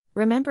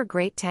Remember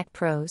great tech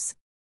pros?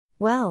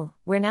 Well,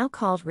 we're now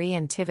called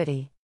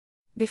Reactivity.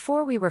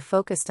 Before we were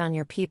focused on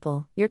your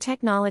people, your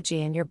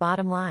technology and your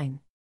bottom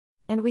line.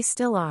 And we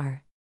still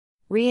are.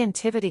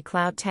 Reactivity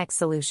Cloud Tech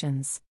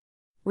Solutions.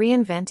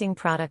 Reinventing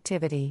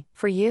productivity,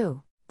 for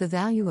you. The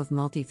value of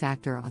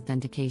multi-factor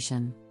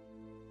authentication.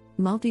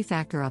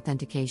 Multi-factor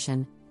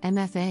authentication,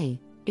 MFA,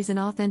 is an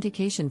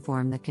authentication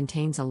form that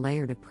contains a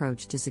layered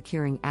approach to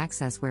securing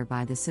access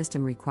whereby the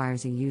system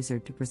requires a user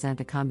to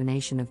present a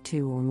combination of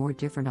two or more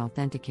different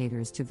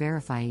authenticators to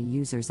verify a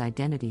user's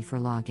identity for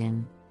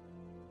login.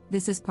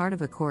 This is part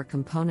of a core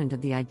component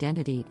of the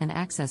identity and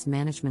access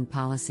management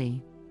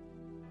policy.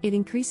 It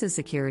increases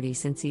security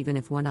since even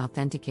if one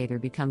authenticator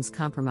becomes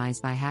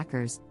compromised by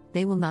hackers,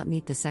 they will not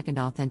meet the second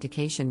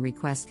authentication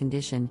request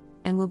condition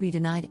and will be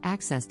denied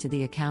access to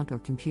the account or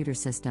computer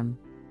system.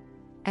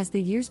 As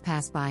the years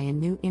pass by and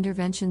new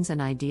interventions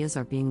and ideas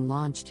are being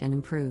launched and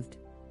improved.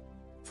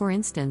 For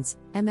instance,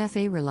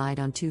 MFA relied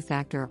on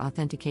two-factor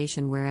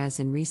authentication, whereas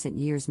in recent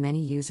years many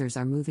users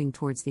are moving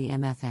towards the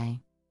MFA.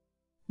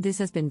 This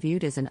has been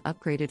viewed as an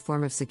upgraded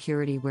form of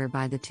security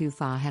whereby the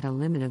 2FA had a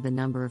limit of the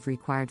number of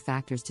required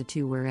factors to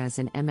 2, whereas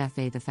in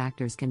MFA the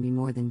factors can be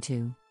more than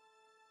 2.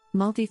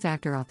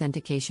 Multi-factor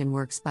authentication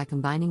works by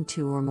combining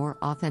 2 or more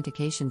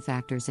authentication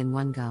factors in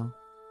one go.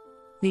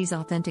 These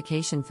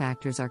authentication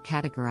factors are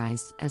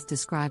categorized as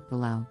described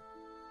below.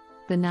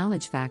 The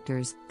knowledge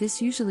factors, this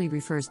usually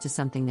refers to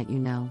something that you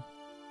know.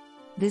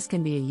 This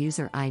can be a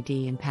user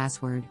ID and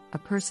password, a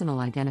personal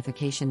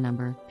identification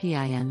number,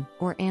 PIN,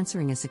 or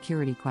answering a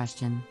security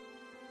question.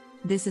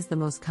 This is the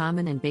most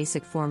common and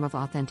basic form of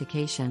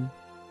authentication.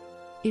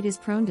 It is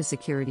prone to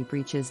security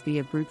breaches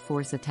via brute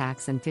force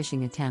attacks and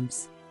phishing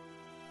attempts.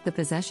 The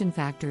possession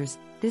factors,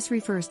 this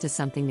refers to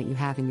something that you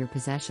have in your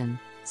possession,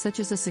 such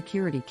as a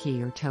security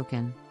key or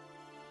token.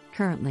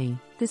 Currently,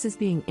 this is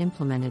being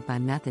implemented by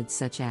methods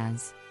such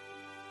as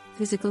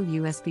physical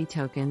USB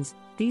tokens.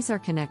 These are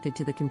connected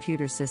to the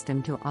computer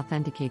system to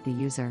authenticate the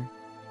user.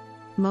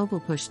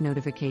 Mobile push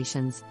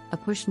notifications, a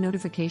push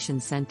notification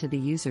sent to the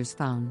user's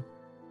phone.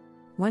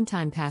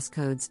 One-time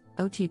passcodes,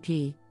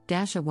 OTP,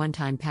 a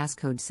one-time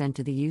passcode sent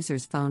to the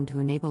user's phone to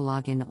enable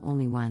login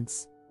only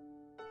once.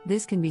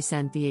 This can be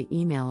sent via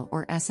email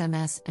or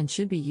SMS and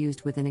should be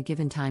used within a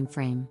given time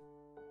frame.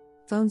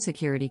 Phone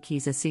security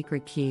keys, a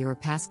secret key or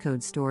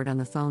passcode stored on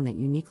the phone that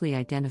uniquely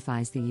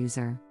identifies the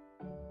user.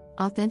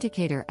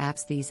 Authenticator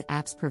apps, these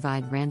apps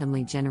provide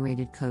randomly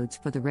generated codes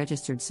for the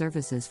registered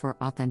services for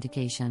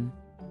authentication.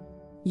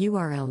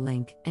 URL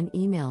link, an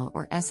email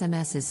or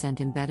SMS is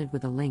sent embedded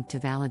with a link to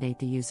validate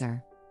the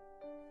user.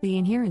 The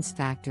inherence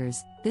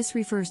factors, this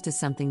refers to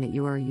something that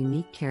you are a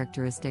unique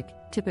characteristic,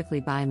 typically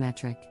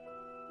biometric.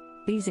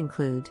 These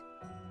include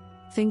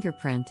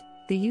fingerprint,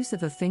 the use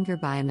of a finger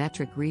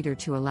biometric reader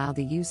to allow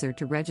the user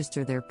to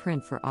register their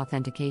print for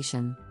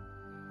authentication.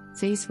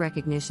 Face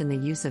recognition, the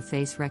use of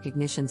face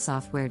recognition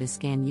software to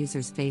scan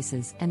users'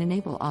 faces and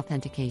enable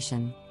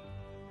authentication.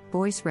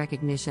 Voice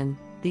recognition,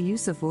 the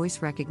use of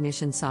voice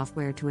recognition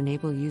software to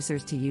enable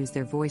users to use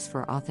their voice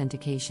for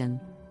authentication.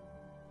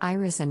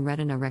 Iris and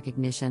retina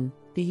recognition,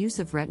 the use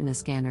of retina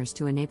scanners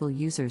to enable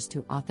users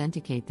to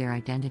authenticate their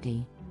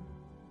identity.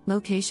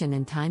 Location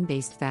and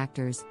time-based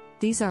factors,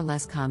 these are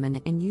less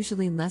common and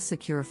usually less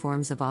secure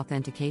forms of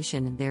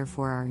authentication and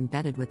therefore are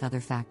embedded with other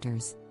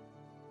factors.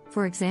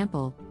 For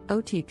example,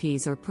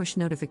 OTPs or push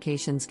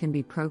notifications can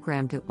be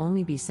programmed to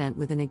only be sent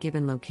within a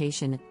given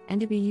location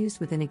and to be used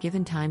within a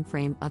given time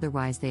frame,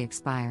 otherwise they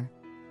expire.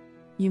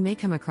 You may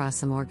come across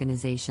some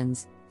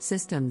organizations,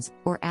 systems,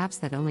 or apps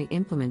that only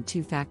implement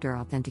two-factor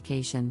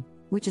authentication,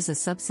 which is a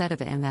subset of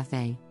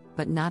MFA,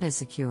 but not as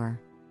secure.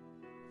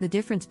 The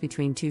difference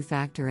between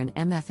two-factor and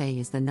MFA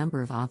is the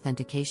number of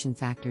authentication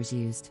factors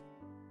used.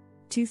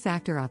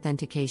 Two-factor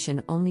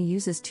authentication only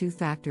uses two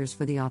factors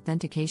for the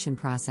authentication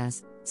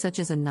process, such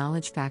as a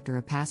knowledge factor,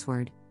 a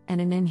password, and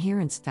an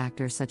inherence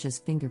factor such as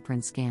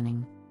fingerprint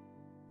scanning.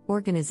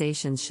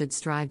 Organizations should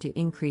strive to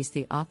increase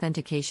the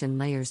authentication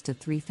layers to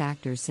 3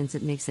 factors since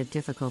it makes it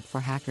difficult for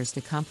hackers to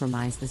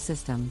compromise the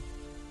system.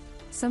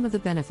 Some of the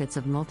benefits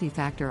of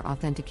multi-factor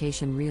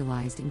authentication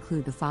realized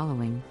include the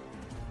following.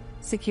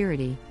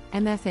 Security.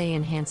 MFA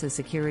enhances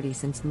security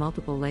since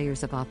multiple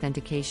layers of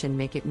authentication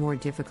make it more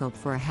difficult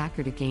for a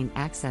hacker to gain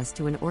access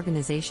to an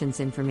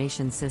organization's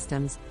information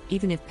systems,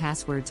 even if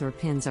passwords or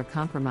PINs are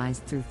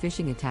compromised through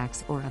phishing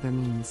attacks or other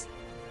means.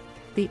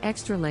 The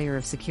extra layer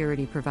of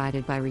security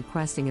provided by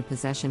requesting a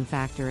possession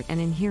factor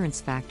and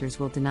inherence factors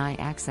will deny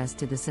access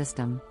to the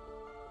system.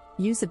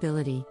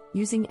 Usability.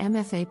 Using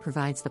MFA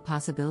provides the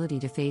possibility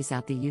to phase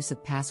out the use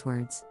of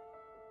passwords.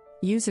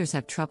 Users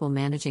have trouble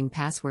managing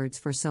passwords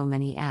for so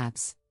many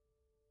apps.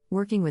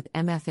 Working with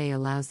MFA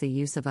allows the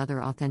use of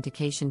other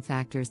authentication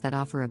factors that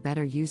offer a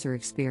better user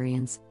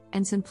experience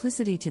and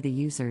simplicity to the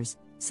users,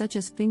 such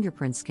as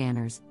fingerprint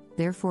scanners,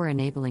 therefore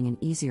enabling an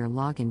easier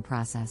login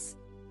process.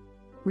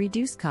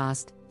 Reduced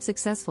cost.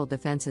 Successful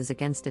defenses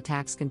against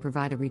attacks can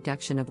provide a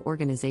reduction of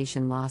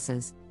organization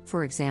losses,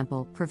 for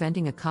example,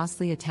 preventing a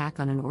costly attack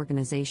on an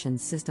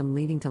organization's system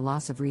leading to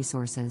loss of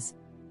resources.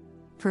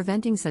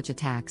 Preventing such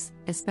attacks,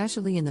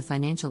 especially in the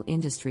financial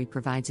industry,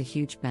 provides a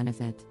huge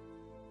benefit.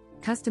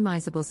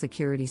 Customizable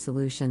security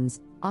solutions,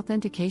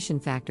 authentication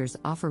factors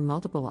offer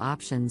multiple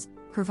options,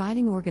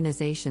 providing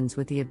organizations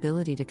with the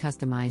ability to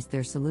customize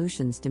their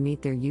solutions to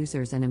meet their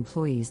users' and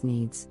employees'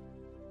 needs.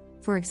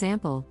 For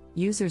example,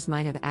 users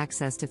might have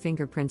access to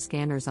fingerprint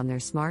scanners on their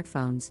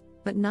smartphones,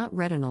 but not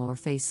retinal or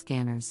face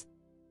scanners.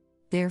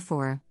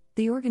 Therefore,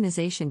 the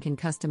organization can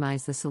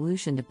customize the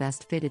solution to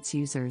best fit its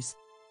users.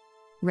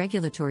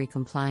 Regulatory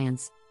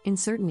compliance. In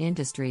certain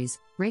industries,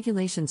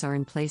 regulations are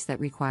in place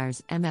that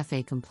requires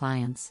MFA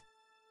compliance.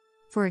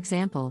 For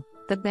example,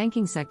 the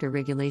banking sector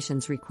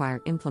regulations require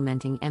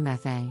implementing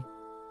MFA.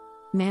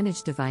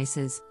 Managed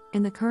devices.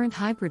 In the current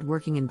hybrid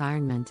working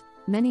environment,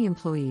 many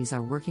employees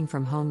are working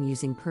from home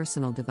using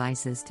personal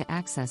devices to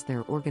access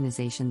their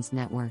organization's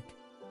network.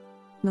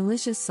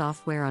 Malicious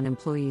software on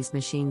employees'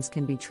 machines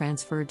can be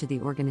transferred to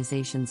the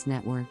organization's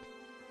network.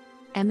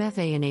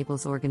 MFA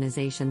enables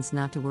organizations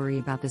not to worry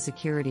about the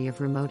security of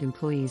remote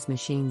employees'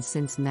 machines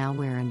since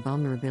malware and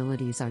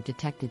vulnerabilities are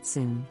detected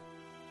soon.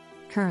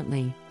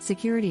 Currently,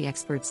 security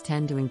experts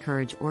tend to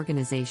encourage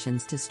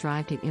organizations to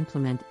strive to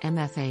implement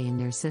MFA in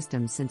their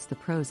systems since the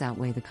pros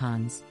outweigh the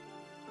cons.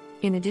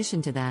 In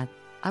addition to that,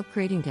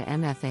 upgrading to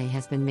MFA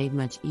has been made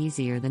much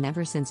easier than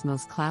ever since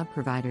most cloud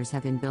providers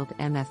have inbuilt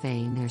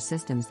MFA in their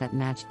systems that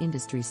match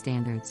industry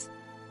standards.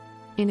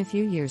 In a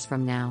few years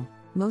from now,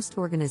 most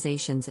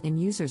organizations and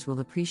users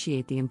will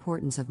appreciate the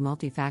importance of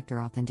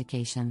multi-factor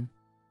authentication.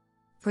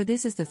 For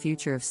this is the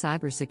future of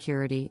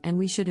cybersecurity, and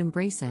we should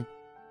embrace it.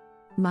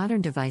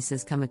 Modern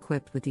devices come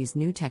equipped with these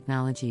new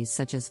technologies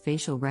such as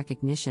facial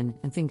recognition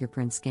and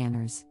fingerprint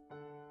scanners.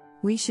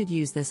 We should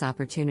use this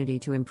opportunity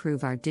to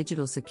improve our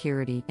digital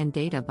security and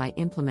data by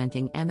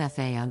implementing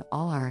MFA on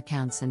all our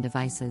accounts and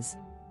devices.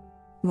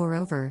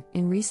 Moreover,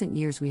 in recent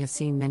years we have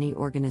seen many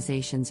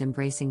organizations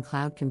embracing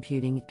cloud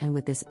computing, and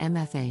with this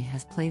MFA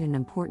has played an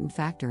important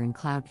factor in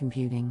cloud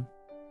computing.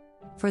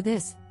 For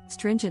this,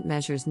 stringent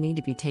measures need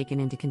to be taken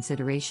into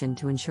consideration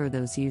to ensure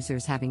those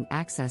users having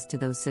access to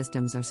those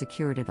systems are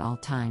secured at all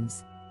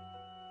times.